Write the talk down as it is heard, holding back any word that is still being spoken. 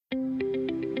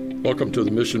Welcome to the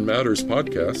Mission Matters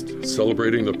podcast,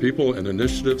 celebrating the people and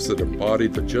initiatives that embody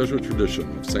the Jesuit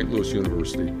tradition of St. Louis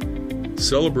University,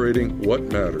 celebrating what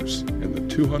matters in the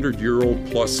 200-year-old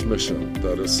plus mission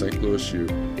that is St. Louis U,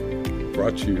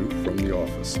 brought to you from the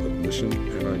Office of Mission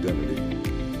and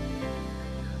Identity.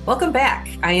 Welcome back.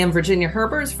 I am Virginia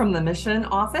Herbers from the Mission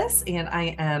Office, and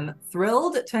I am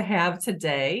thrilled to have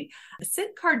today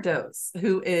Cid Cardoz,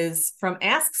 who is from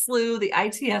Ask SLU, the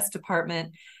ITS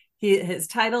department. His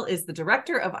title is the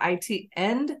Director of IT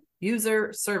End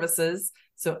User Services.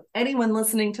 So anyone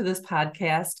listening to this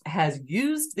podcast has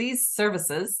used these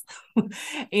services.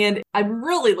 And I'm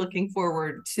really looking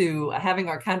forward to having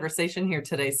our conversation here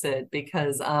today, Cid,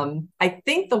 because I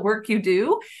think the work you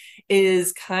do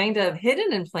is kind of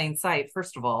hidden in plain sight,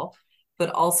 first of all, but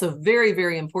also very,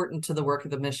 very important to the work of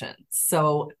the mission.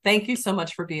 So thank you so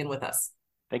much for being with us.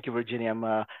 Thank you, Virginia.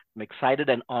 I'm excited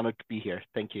and honored to be here.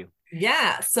 Thank you.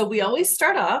 Yeah. So we always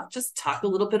start off, just talk a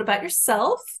little bit about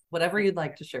yourself, whatever you'd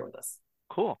like to share with us.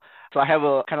 Cool. So I have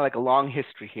a kind of like a long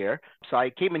history here. So I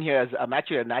came in here as I'm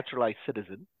actually a naturalized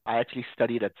citizen. I actually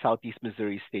studied at Southeast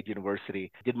Missouri State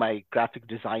University, did my graphic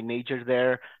design major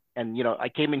there. And, I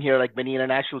came in here like many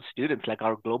international students, like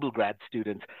our global grad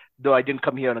students. Though I didn't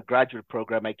come here on a graduate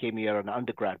program, I came here on an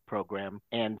undergrad program.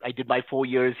 And I did my 4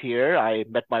 years here. I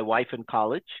met my wife in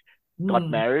college, got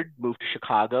married, moved to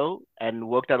Chicago, and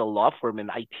worked at a law firm in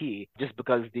IT, just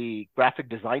because the graphic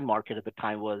design market at the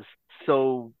time was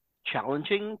so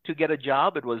challenging to get a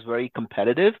job. It was very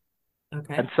competitive.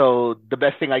 Okay. And so the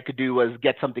best thing I could do was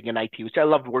get something in IT, which I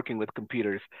loved working with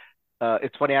computers.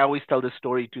 It's funny, I always tell this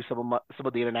story to some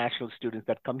of the international students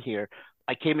that come here.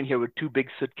 I came in here with 2 big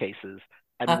suitcases,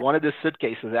 and one of the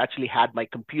suitcases actually had my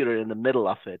computer in the middle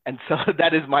of it. And so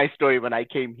that is my story when I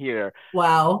came here.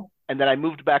 Wow. And then I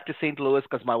moved back to St. Louis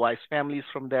because my wife's family is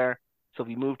from there. So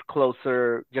we moved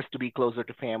closer just to be closer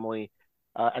to family.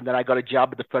 And then I got a job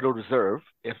at the Federal Reserve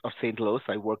of St. Louis.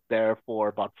 I worked there for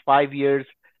about 5 years.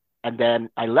 And then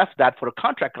I left that for a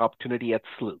contract opportunity at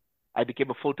SLU. I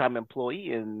became a full-time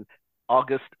employee in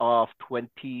August of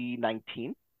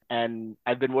 2019. And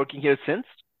I've been working here since.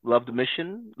 Love the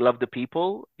mission, love the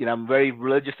people. I'm very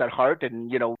religious at heart.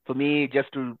 And, for me,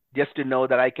 just to know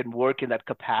that I can work in that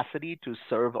capacity to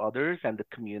serve others and the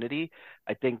community,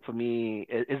 I think for me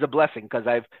is a blessing, because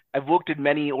I've worked in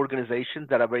many organizations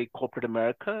that are very corporate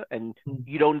America, and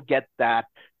you don't get that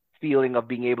feeling of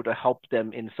being able to help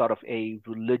them in sort of a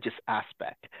religious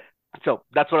aspect. So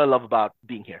that's what I love about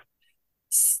being here.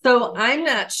 So I'm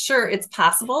not sure it's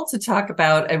possible to talk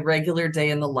about a regular day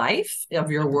in the life of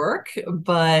your work,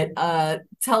 but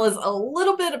tell us a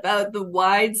little bit about the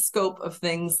wide scope of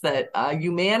things that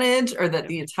you manage, or that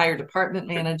the entire department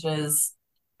manages.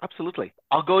 Absolutely.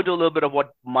 I'll go into a little bit of what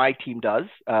my team does,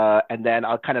 and then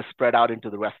I'll kind of spread out into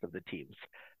the rest of the teams.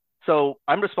 So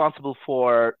I'm responsible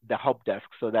for the help desk.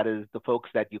 So that is the folks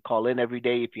that you call in every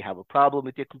day if you have a problem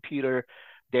with your computer.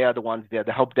 They're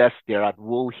the help desk. They're at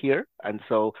Wool here. And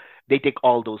so they take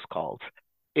all those calls.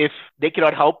 If they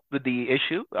cannot help with the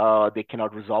issue, they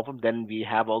cannot resolve them, then we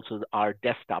have also our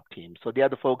desktop team. So they are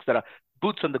the folks that are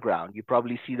boots on the ground. You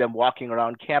probably see them walking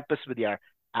around campus with their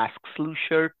Ask SLU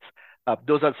shirts.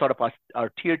 Those are sort of our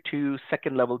tier 2,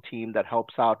 second level team that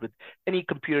helps out with any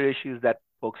computer issues that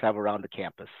folks have around the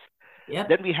campus. Yep.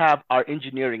 Then we have our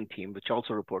engineering team, which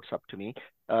also reports up to me.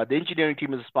 The engineering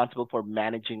team is responsible for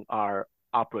managing our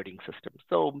operating system.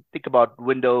 So think about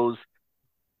Windows,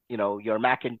 your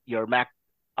Mac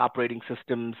operating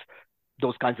systems,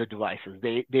 those kinds of devices.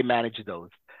 They manage those.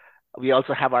 We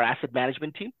also have our asset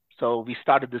management team. So we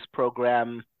started this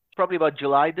program probably about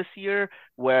July this year,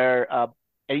 where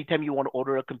anytime you want to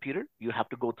order a computer, you have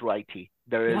to go through IT.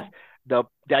 The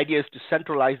idea is to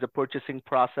centralize the purchasing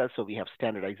process. So we have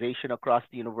standardization across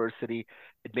the university.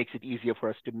 It makes it easier for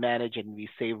us to manage, and we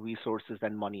save resources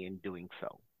and money in doing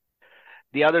so.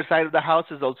 The other side of the house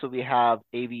is also we have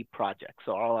AV projects,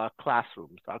 so all our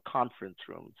classrooms, our conference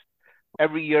rooms.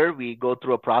 Every year we go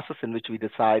through a process in which we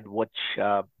decide which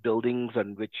buildings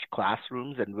and which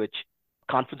classrooms and which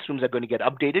conference rooms are going to get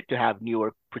updated to have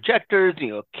newer projectors,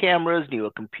 newer cameras,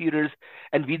 newer computers.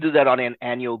 And we do that on an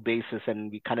annual basis, and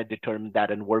we kind of determine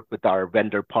that and work with our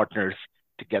vendor partners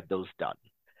to get those done.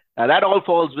 Now that all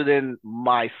falls within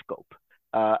my scope.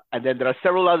 And then there are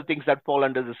several other things that fall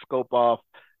under the scope of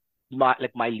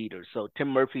my leaders. So Tim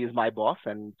Murphy is my boss,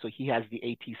 and so he has the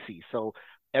ATC. So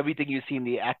everything you see in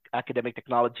the Academic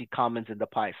Technology Commons in the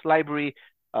Pius Library,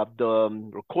 the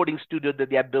recording studio that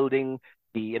they're building,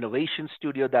 the innovation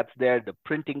studio that's there, the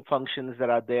printing functions that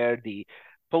are there, the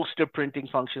poster printing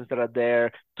functions that are there,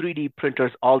 3D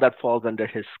printers, all that falls under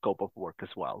his scope of work as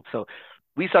well. So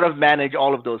we sort of manage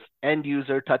all of those end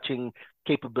user touching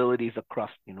capabilities across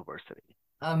the university.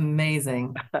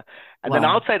 Amazing. And then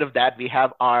Wow. outside of that, we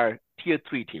have our tier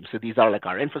three teams. So these are like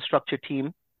our infrastructure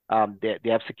team. They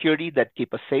have security that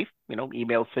keep us safe,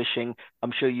 email phishing.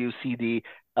 I'm sure you see the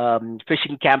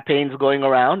phishing campaigns going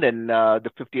around and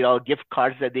the $50 gift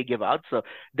cards that they give out. So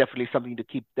definitely something to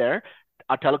keep there.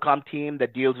 Our telecom team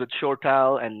that deals with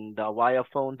ShoreTel and wire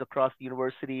phones across the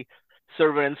university.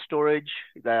 Server and storage,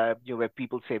 where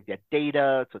people save their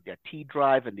data, so their T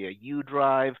drive and their U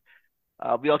drive.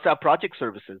 We also have project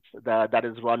services that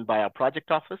is run by our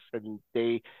project office, and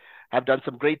they have done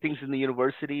some great things in the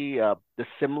university. The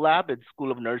Sim Lab at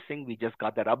School of Nursing, we just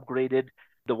got that upgraded.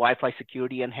 The Wi-Fi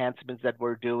security enhancements that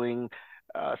we're doing,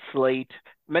 Slate,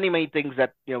 many things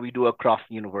that we do across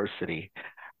the university.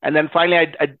 And then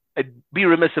finally, I'd be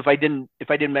remiss if I didn't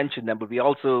mention them, but we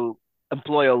also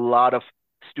employ a lot of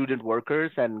student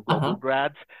workers and global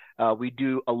grads. We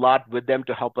do a lot with them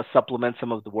to help us supplement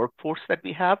some of the workforce that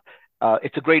we have.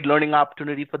 It's a great learning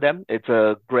opportunity for them. It's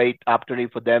a great opportunity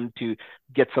for them to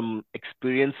get some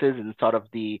experiences in sort of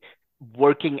the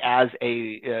working as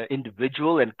a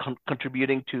individual and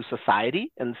contributing to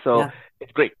society. And so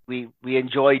it's great. We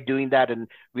enjoy doing that. And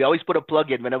we always put a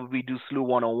plug in whenever we do SLU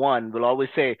 101. We'll always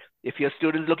say, if your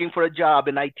student's looking for a job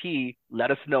in IT, let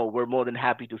us know. We're more than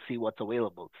happy to see what's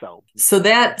available. So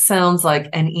that sounds like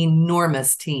an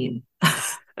enormous team.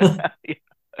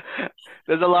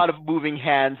 There's a lot of moving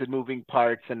hands and moving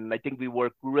parts, and I think we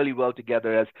work really well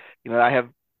together. As I have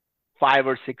 5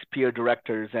 or 6 peer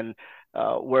directors, and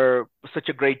we're such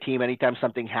a great team. Anytime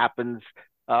something happens,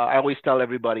 I always tell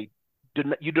everybody,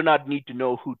 you do not need to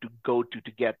know who to go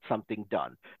to get something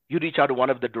done. You reach out to one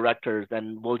of the directors,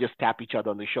 and we'll just tap each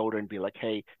other on the shoulder and be like,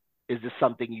 hey, is this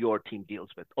something your team deals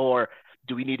with? Or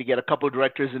do we need to get a couple of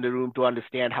directors in the room to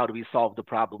understand how do we solve the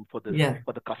problem for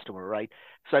the customer, right?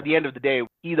 So at the end of the day,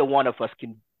 either one of us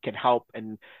can help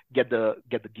and get the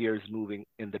gears moving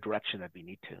in the direction that we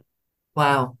need to.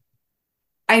 Wow.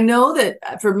 I know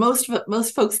that for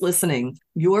most folks listening,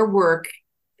 your work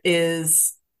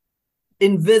is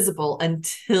invisible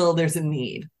until there's a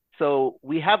need. So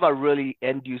we have our really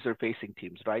end user facing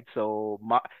teams, right? So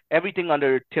everything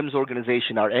under Tim's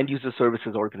organization, our end user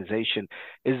services organization,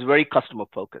 is very customer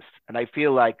focused. And I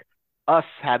feel like us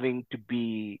having to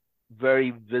be very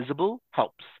visible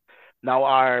helps. Now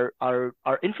our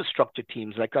infrastructure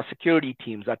teams, like our security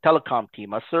teams, our telecom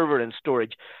team, our server and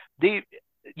storage, they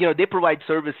provide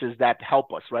services that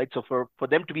help us, right? So for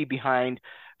them to be behind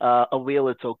a wheel,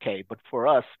 it's okay. But for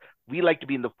us, we like to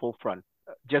be in the forefront,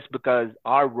 just because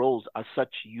our roles are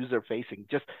such user facing.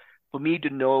 Just for me to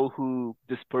know who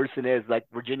this person is, like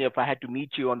Virginia, if I had to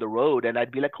meet you on the road and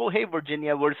I'd be like, oh, hey,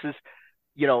 Virginia, versus,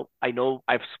 I know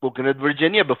I've spoken with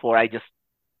Virginia before. I just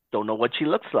don't know what she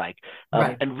looks like.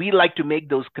 Right. And we like to make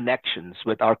those connections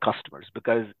with our customers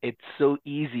because it's so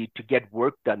easy to get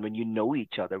work done when you know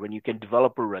each other, when you can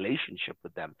develop a relationship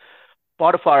with them.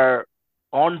 Part of our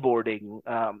onboarding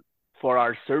for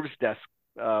our service desk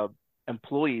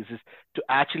employees is to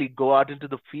actually go out into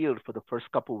the field for the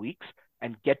first couple of weeks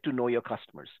and get to know your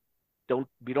customers.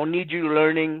 We don't need you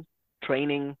learning,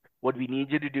 training. What we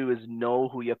need you to do is know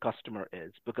who your customer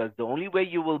is, because the only way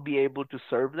you will be able to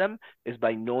serve them is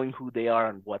by knowing who they are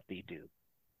and what they do.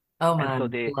 Oh, man, and so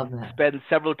they love that. spend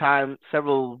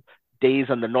several days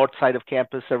on the north side of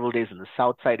campus, several days on the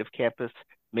south side of campus,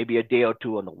 maybe a day or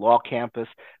two on the law campus.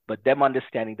 But them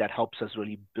understanding that helps us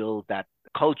really build that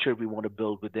culture we want to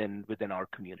build within our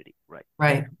community, right?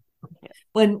 Right. Yeah.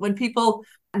 When people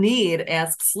need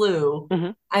Ask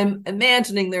SLU, I'm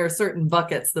imagining there are certain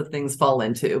buckets that things fall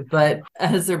into, but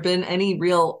has there been any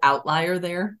real outlier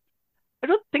there? I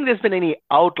don't think there's been any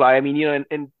outlier. I mean,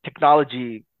 in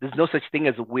technology, there's no such thing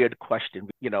as a weird question.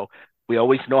 We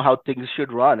always know how things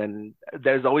should run, and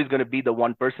there's always going to be the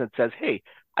one person that says, hey,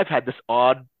 I've had this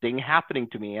odd thing happening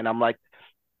to me. And I'm like,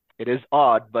 it is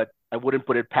odd, but I wouldn't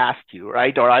put it past you,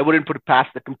 right? Or I wouldn't put it past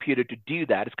the computer to do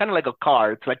that. It's kind of like a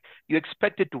car. It's like you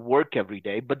expect it to work every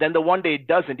day, but then the one day it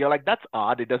doesn't. You're like, that's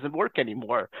odd. It doesn't work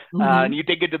anymore. And you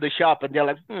take it to the shop and they're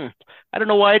like, I don't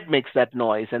know why it makes that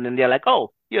noise. And then they're like,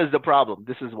 oh, here's the problem.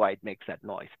 This is why it makes that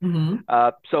noise.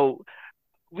 So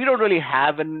we don't really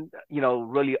have an,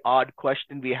 really odd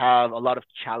question. We have a lot of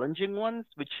challenging ones,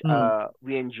 which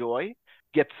we enjoy.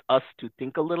 Gets us to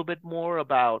think a little bit more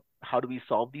about how do we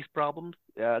solve these problems,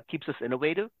 keeps us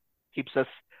innovative, keeps us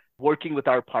working with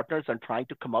our partners and trying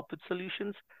to come up with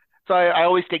solutions. So I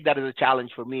always take that as a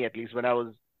challenge for me, at least when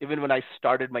I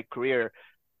started my career,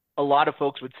 a lot of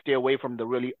folks would stay away from the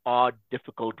really odd,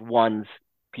 difficult ones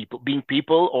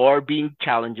people or being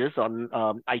challenges on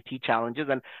IT challenges.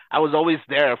 And I was always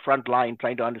there front line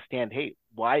trying to understand, hey,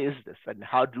 why is this and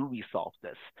how do we solve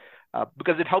this?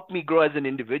 Because it helped me grow as an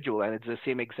individual. And it's the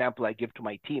same example I give to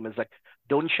my team. It's like,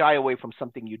 don't shy away from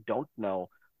something you don't know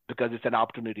because it's an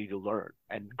opportunity to learn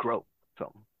and grow.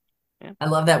 So, yeah. I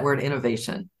love that word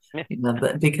innovation. Yeah.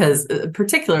 Because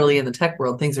particularly in the tech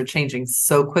world, things are changing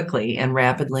so quickly and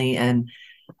rapidly and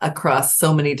across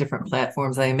so many different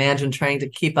platforms. I imagine trying to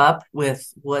keep up with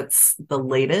what's the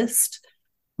latest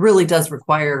really does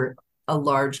require a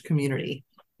large community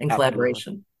and Absolutely.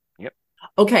 collaboration. Yep.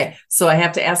 Okay, so I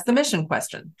have to ask the mission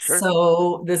question. Sure.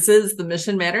 So this is the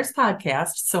Mission Matters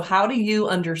podcast. So how do you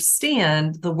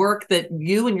understand the work that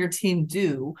you and your team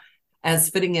do as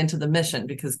fitting into the mission?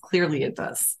 Because clearly it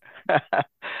does.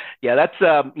 Yeah, that's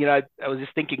I was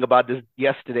just thinking about this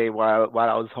yesterday while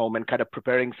I was home and kind of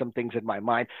preparing some things in my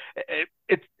mind.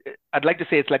 I'd like to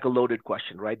say it's like a loaded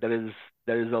question, right? There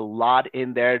is a lot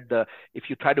in there. If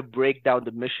you try to break down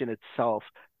the mission itself,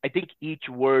 I think each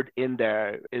word in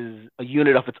there is a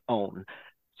unit of its own.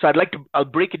 So I'll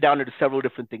break it down into several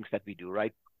different things that we do,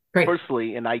 right? Great.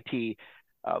 Firstly, in IT,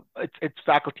 it's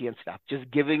faculty and staff, just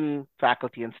giving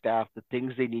faculty and staff the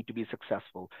things they need to be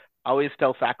successful. I always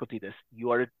tell faculty this: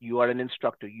 you are an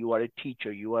instructor, you are a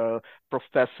teacher, you are a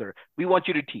professor. We want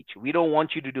you to teach. We don't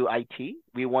want you to do IT.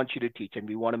 We want you to teach, and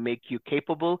we want to make you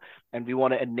capable, and we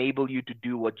want to enable you to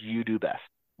do what you do best,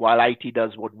 while IT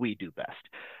does what we do best.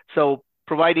 So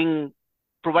providing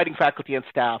faculty and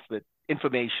staff with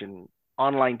information,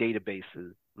 online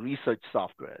databases, research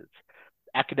softwares,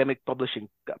 academic publishing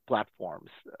platforms,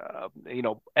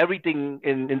 everything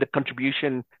in the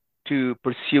contribution to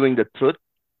pursuing the truth,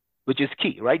 which is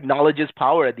key, right? Knowledge is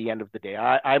power at the end of the day.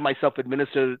 I myself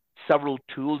administer several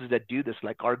tools that do this,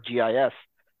 like ArcGIS,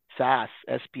 SAS,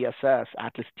 SPSS,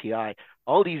 Atlas TI.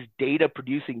 All these data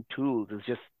producing tools is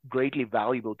just greatly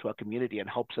valuable to our community and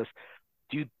helps us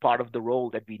do part of the role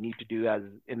that we need to do as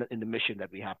in the mission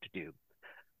that we have to do.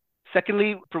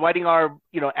 Secondly, providing our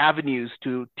avenues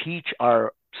to teach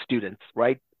our students,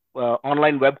 right?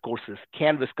 Online web courses,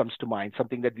 Canvas comes to mind,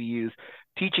 something that we use,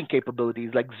 teaching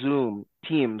capabilities like Zoom,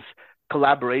 Teams,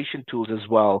 collaboration tools as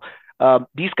well.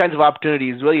 These kinds of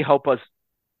opportunities really help us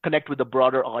connect with a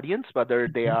broader audience, whether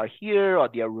they are here or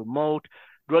they are remote,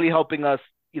 really helping us,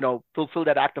 fulfill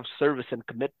that act of service and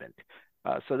commitment.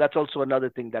 So that's also another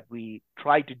thing that we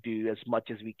try to do as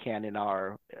much as we can in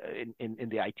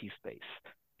the IT space.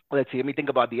 Let's see, let me think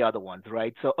about the other ones,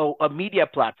 right? So, a media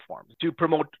platform to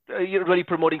promote, really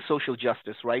promoting social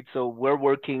justice, right? So we're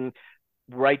working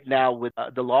right now with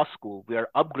the law school. We are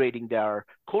upgrading their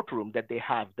courtroom that they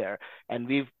have there. And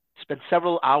we've spent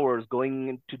several hours going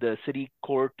into the city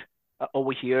court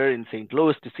over here in St.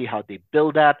 Louis to see how they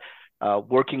build that.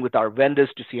 Working with our vendors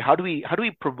to see how do we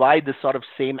provide this sort of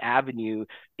same avenue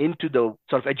into the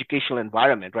sort of educational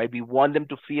environment, right? We want them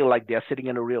to feel like they're sitting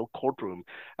in a real courtroom.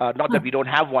 Not that we don't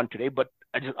have one today, but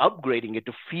just upgrading it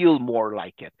to feel more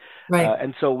like it. Right.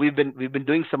 And so we've been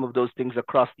doing some of those things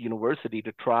across the university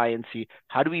to try and see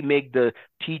how do we make the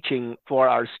teaching for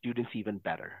our students even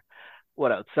better.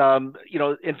 What else?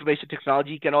 Information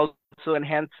technology can also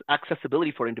enhance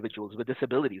accessibility for individuals with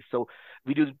disabilities. So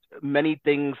we do many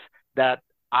things that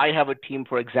I have a team,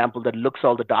 for example, that looks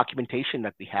all the documentation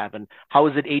that we have and how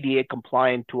is it ADA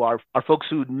compliant to our folks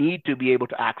who need to be able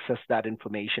to access that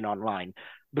information online.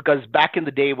 Because back in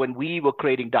the day when we were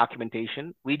creating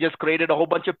documentation, we just created a whole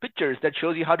bunch of pictures that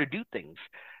shows you how to do things.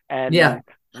 And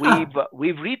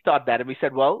we've rethought that and we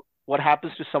said, well, what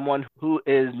happens to someone who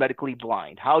is medically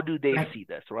blind? How do they see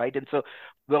this, right? And so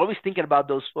we're always thinking about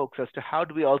those folks as to how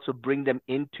do we also bring them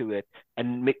into it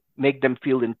and make them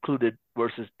feel included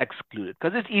versus excluded,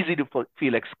 because it's easy to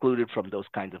feel excluded from those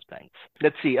kinds of things.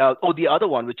 Let's see. The other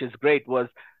one, which is great, was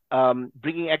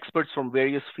bringing experts from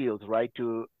various fields, right,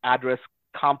 to address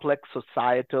complex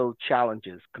societal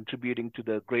challenges, contributing to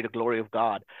the greater glory of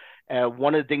God.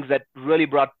 One of the things that really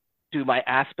brought to my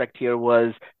aspect here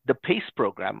was the PACE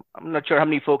program. I'm not sure how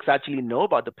many folks actually know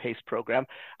about the PACE program.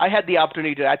 I had the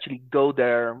opportunity to actually go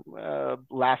there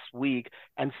last week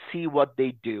and see what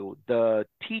they do, the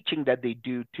teaching that they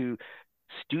do to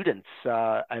students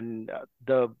and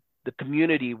the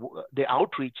community, the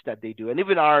outreach that they do, and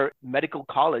even our medical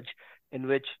college in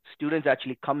which students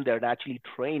actually come there and actually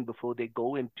train before they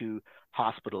go into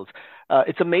hospitals.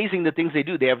 It's amazing the things they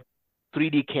do. They have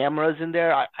 3D cameras in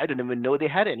there. I didn't even know they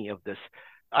had any of this.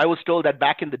 I was told that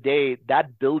back in the day,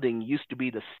 that building used to be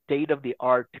the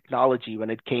state-of-the-art technology when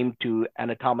it came to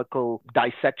anatomical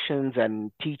dissections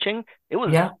and teaching. It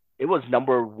was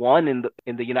number one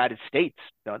in the United States.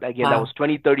 Again, that was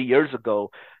 20, 30 years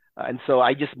ago. And so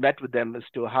I just met with them as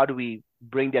to how do we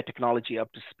bring their technology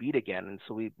up to speed again. And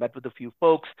so we met with a few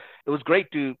folks. It was great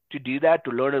to do that,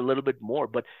 to learn a little bit more.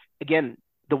 But again,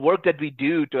 the work that we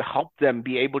do to help them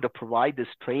be able to provide this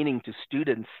training to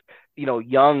students,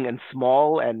 young and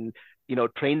small, and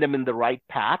train them in the right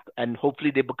path, and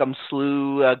hopefully they become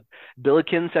SLU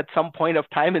Billikens at some point of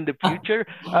time in the future.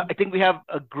 I think we have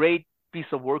a great piece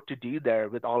of work to do there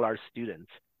with all our students.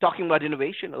 Talking about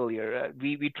innovation earlier,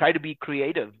 we try to be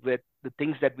creative with the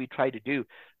things that we try to do.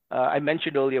 I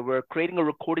mentioned earlier, we're creating a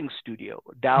recording studio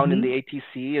down in the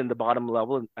ATC in the bottom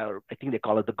level, or I think they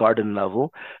call it the garden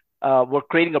level. We're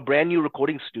creating a brand new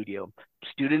recording studio.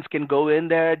 Students can go in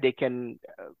there, they can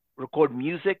record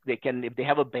music. They can, if they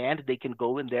have a band, they can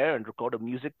go in there and record a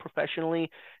music professionally,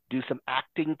 do some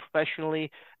acting professionally.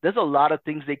 There's a lot of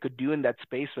things they could do in that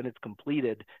space when it's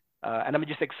completed. And I'm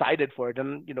just excited for it.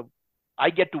 And, I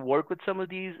get to work with some of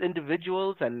these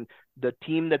individuals and the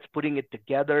team that's putting it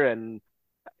together. And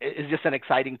it's just an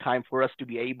exciting time for us to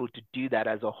be able to do that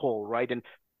as a whole, right? And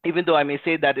even though I may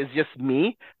say that it's just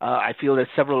me, I feel there's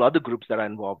several other groups that are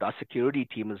involved. Our security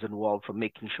team is involved from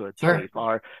making sure it's safe.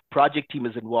 Our project team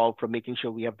is involved from making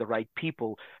sure we have the right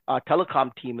people. Our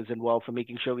telecom team is involved from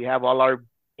making sure we have all our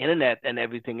internet and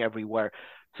everything everywhere.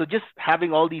 So just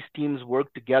having all these teams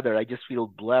work together, I just feel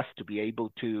blessed to be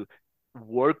able to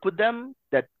work with them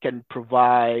that can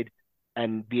provide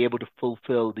and be able to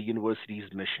fulfill the university's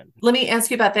mission. Let me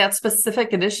ask you about that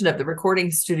specific initiative, the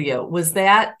recording studio. Was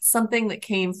that something that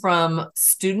came from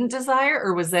student desire,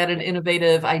 or was that an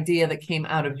innovative idea that came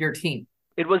out of your team?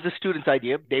 It was the students'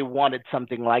 idea. They wanted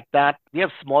something like that. We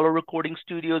have smaller recording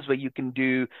studios where you can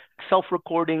do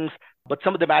self-recordings, but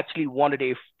some of them actually wanted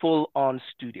a full-on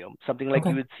studio, something like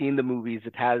you would see in the movies.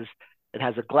 It has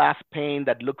a glass pane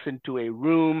that looks into a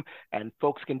room, and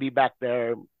folks can be back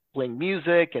there playing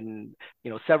music, and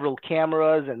several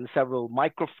cameras and several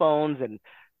microphones, and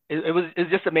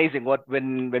it's just amazing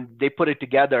when they put it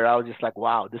together. I was just like,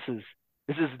 wow, this is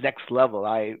next level.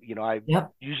 I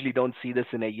usually don't see this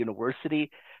in a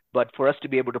university, but for us to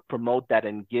be able to promote that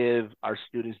and give our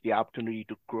students the opportunity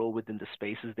to grow within the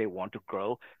spaces they want to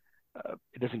grow,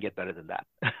 it doesn't get better than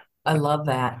that. I love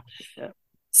that. Yeah.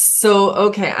 So,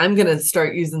 okay, I'm going to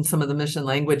start using some of the mission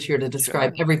language here to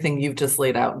describe everything you've just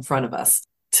laid out in front of us.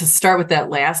 To start with that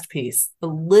last piece, the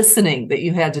listening that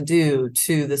you had to do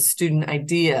to the student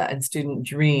idea and student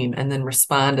dream, and then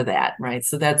respond to that, right?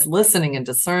 So that's listening and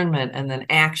discernment, and then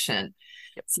action.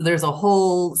 So there's a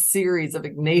whole series of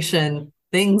Ignatian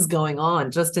things going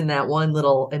on just in that one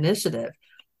little initiative.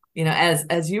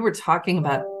 As you were talking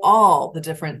about all the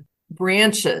different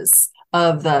branches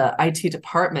of the IT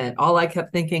department, all I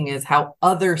kept thinking is how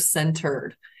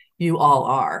other-centered you all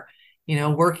are.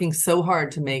 Working so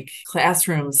hard to make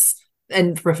classrooms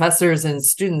and professors and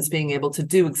students being able to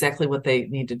do exactly what they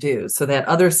need to do. So that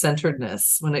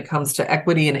other-centeredness when it comes to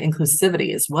equity and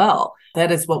inclusivity as well,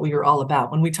 that is what we are all about.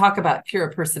 When we talk about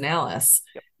Cura Personalis,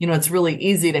 it's really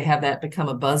easy to have that become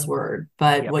a buzzword,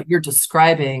 but what you're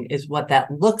describing is what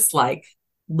that looks like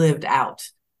lived out.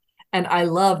 And I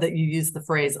love that you use the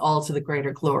phrase all to the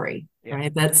greater glory,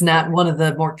 right? That's not one of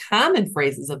the more common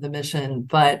phrases of the mission,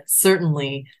 but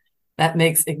certainly that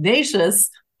makes Ignatius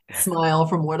smile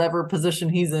from whatever position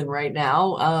he's in right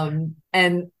now.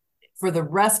 And for the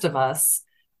rest of us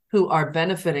who are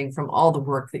benefiting from all the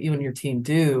work that you and your team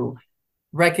do,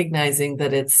 recognizing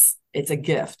that it's a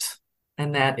gift,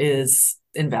 and that is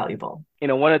invaluable.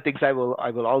 One of the things I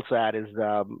will also add is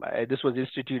this was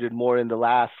instituted more in the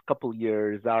last couple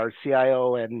years. Our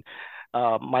CIO and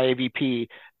my AVP,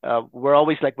 we're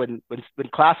always like when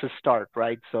classes start,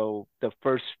 right? So the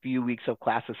first few weeks of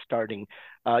classes starting,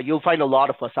 you'll find a lot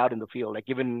of us out in the field. Like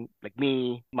even like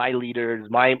me, my leaders,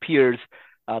 my peers,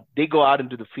 they go out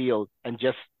into the field and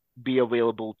just be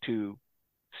available to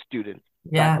students,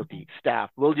 faculty,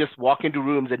 staff. We'll just walk into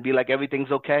rooms and be like,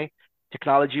 everything's okay.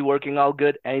 Technology working all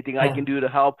good, anything I can do to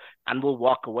help, and we'll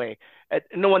walk away.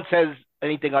 No one says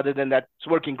anything other than that it's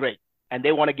working great, and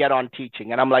they want to get on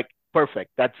teaching. And I'm like,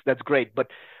 perfect, that's great. But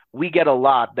we get a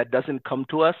lot that doesn't come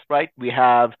to us, right? We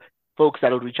have folks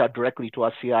that'll reach out directly to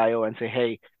our CIO and say,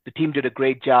 hey, the team did a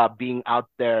great job being out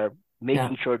there,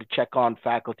 making sure to check on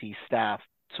faculty, staff,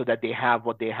 so that they have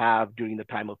what they have during the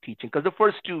time of teaching. Because the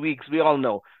first 2 weeks, we all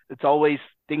know, it's always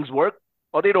things work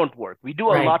or they don't work. We do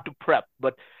a lot to prep,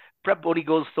 but prep only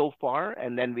goes so far,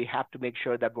 and then we have to make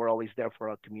sure that we're always there for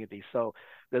our community. So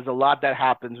there's a lot that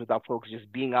happens with our folks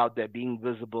just being out there, being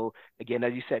visible. Again,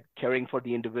 as you said, caring for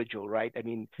the individual, right? I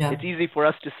mean, it's easy for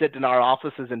us to sit in our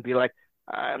offices and be like,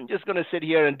 I'm just going to sit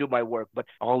here and do my work. But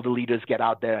all the leaders get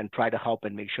out there and try to help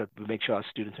and make sure our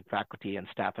students and faculty and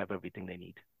staff have everything they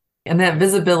need. And that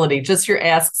visibility, just your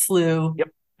Ask SLU Yep.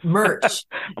 merch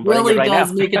I'm wearing it really right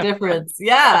does now. make a difference.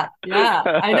 Yeah, yeah.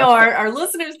 I know our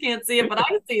listeners can't see it, but I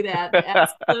can see that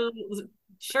Ask SLU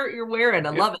shirt you're wearing.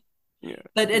 I Yep. love it. Yeah.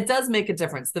 But it does make a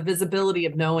difference. The visibility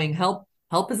of knowing help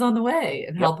is on the way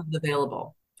and Yep. help is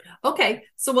available. Okay,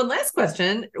 so one last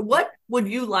question. What would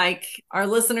you like our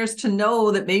listeners to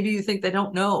know that maybe you think they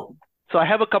don't know? So I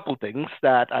have a couple things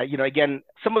that again,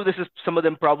 some of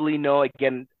them probably know.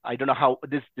 Again, I don't know how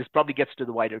this probably gets to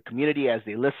the wider community as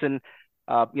they listen.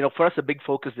 For us, a big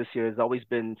focus this year has always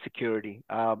been security.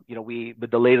 We with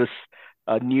the latest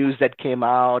news that came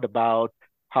out about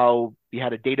how we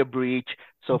had a data breach.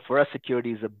 So for us,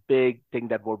 security is a big thing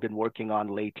that we've been working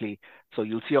on lately. So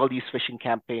you'll see all these phishing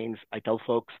campaigns. I tell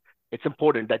folks it's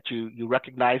important that you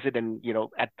recognize it, and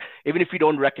even if you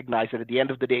don't recognize it, at the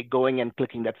end of the day, going and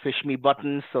clicking that fish me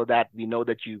button so that we know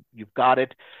that you've got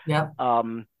it. Yeah.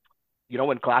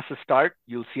 When classes start,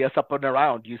 you'll see us up and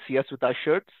around. You see us with our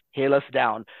shirts, hail us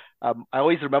down. I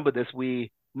always remember this.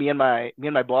 Me and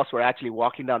my boss were actually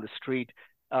walking down the street,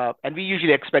 and we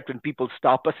usually expect when people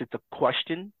stop us, it's a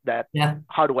question that,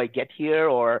 how do I get here,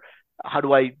 or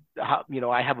I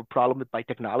have a problem with my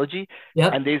technology.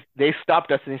 Yep. And they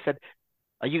stopped us and they said,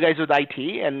 "Are you guys with IT?"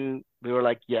 And we were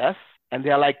like, "Yes." And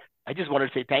they're like, "I just wanted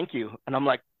to say thank you." And I'm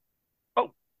like,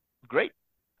 "Oh, great.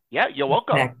 Yeah, you're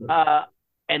welcome." Exactly.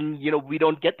 And we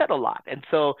don't get that a lot. And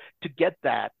so to get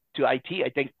that to IT, I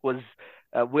think was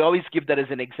we always give that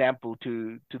as an example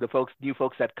to the new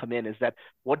folks that come in, is that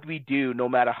what we do, no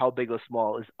matter how big or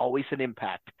small, is always an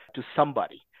impact to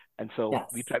somebody. And so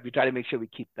we try to make sure we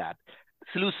keep that.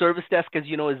 SLU Service Desk, as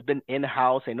you know, has been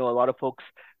in-house. I know a lot of folks,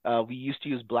 we used to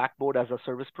use Blackboard as a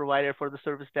service provider for the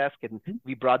service desk, and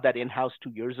we brought that in-house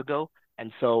 2 years ago.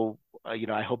 And so,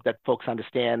 I hope that folks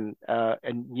understand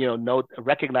and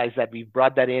recognize that we've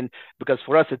brought that in, because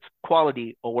for us, it's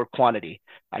quality over quantity.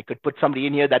 I could put somebody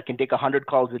in here that can take 100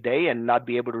 calls a day and not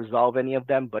be able to resolve any of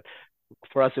them, but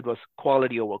for us, it was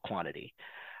quality over quantity.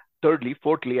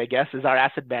 Fourthly, I guess, is our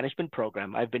asset management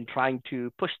program. I've been trying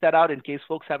to push that out in case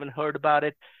folks haven't heard about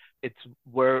it.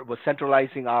 We're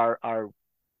centralizing our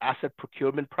asset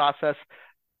procurement process.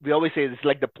 We always say it's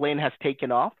like the plane has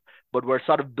taken off, but we're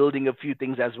sort of building a few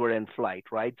things as we're in flight,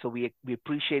 right? So we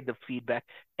appreciate the feedback,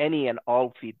 any and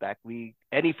all feedback.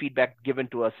 Any feedback given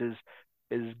to us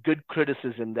is good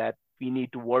criticism that we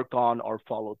need to work on or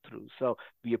follow through. So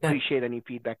we appreciate any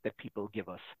feedback that people give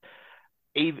us.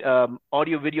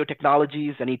 Audio video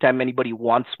technologies, anytime anybody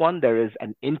wants one, there is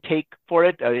an intake for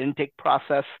it, an intake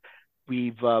process.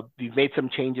 We've made some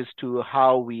changes to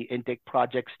how we intake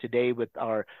projects today with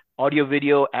our audio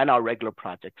video and our regular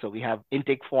projects. So we have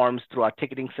intake forms through our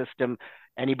ticketing system.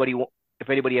 If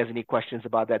anybody has any questions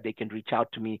about that, they can reach out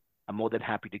to me. I'm more than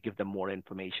happy to give them more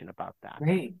information about that.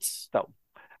 Great. So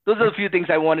those are a few things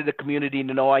I wanted the community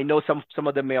to know. I know some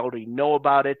of them may already know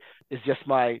about it. It's just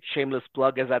my shameless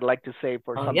plug, as I'd like to say,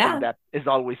 for something that is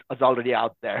already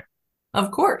out there. Of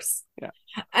course. Yeah.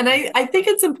 And I think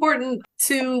it's important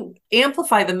to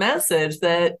amplify the message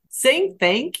that saying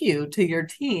thank you to your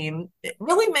team, it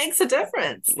really makes a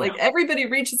difference. Yeah. Like, everybody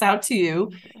reaches out to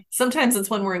you. Sometimes it's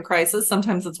when we're in crisis.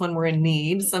 Sometimes it's when we're in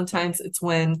need. Sometimes it's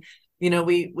when,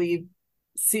 we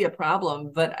see a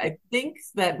problem. But I think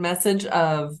that message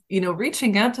of,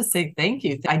 reaching out to say thank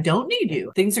you. I don't need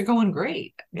you. Things are going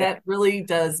great. Yeah. That really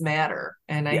does matter.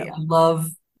 And I love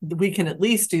we can at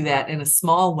least do that in a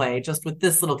small way, just with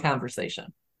this little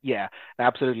conversation. Yeah,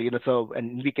 absolutely.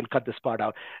 And we can cut this part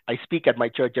out. I speak at my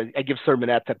church. I give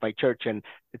sermonettes at my church, and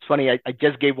it's funny. I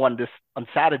just gave one this on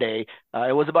Saturday.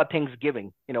 It was about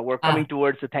Thanksgiving. We're coming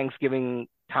towards the Thanksgiving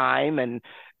time, and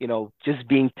just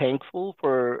being thankful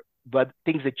for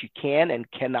things that you can and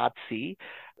cannot see.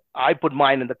 I put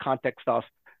mine in the context of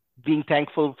being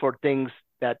thankful for things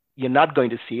that you're not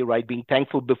going to see, right? Being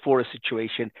thankful before a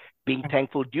situation, being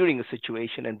thankful during a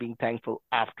situation, and being thankful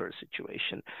after a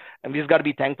situation. And we just got to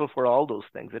be thankful for all those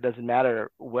things. It doesn't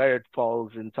matter where it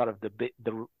falls in sort of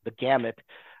the gamut,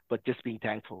 but just being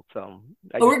thankful. So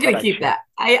we're going to keep that.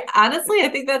 I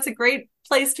think that's a great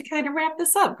place to kind of wrap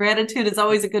this up. Gratitude is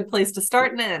always a good place to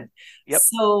start and end. Yep.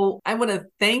 So I want to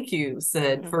thank you,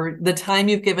 Cid, for the time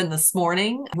you've given this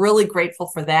morning. Really grateful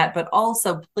for that, but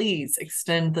also please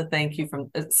extend the thank you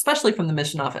especially from the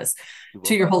mission office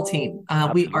to your whole team.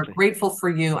 We are grateful for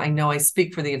you. I know I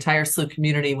speak for the entire SLU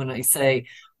community when I say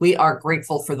we are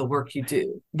grateful for the work you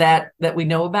do that we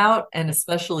know about, and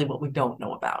especially what we don't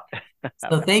know about.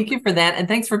 So thank you for that. And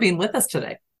thanks for being with us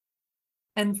today.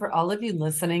 And for all of you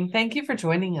listening, thank you for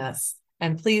joining us.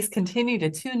 And please continue to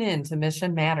tune in to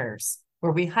Mission Matters,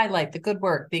 where we highlight the good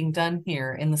work being done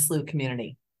here in the SLU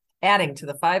community. adding to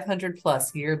the 500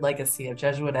 plus year legacy of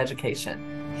Jesuit education.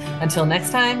 Until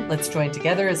next time, let's join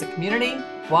together as a community,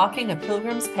 walking a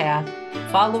pilgrim's path,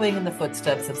 following in the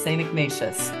footsteps of St.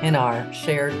 Ignatius in our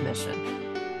shared mission.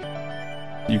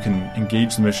 You can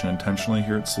engage the mission intentionally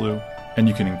here at SLU, and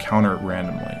you can encounter it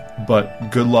randomly. But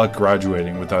good luck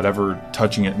graduating without ever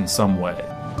touching it in some way.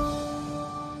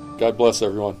 God bless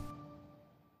everyone.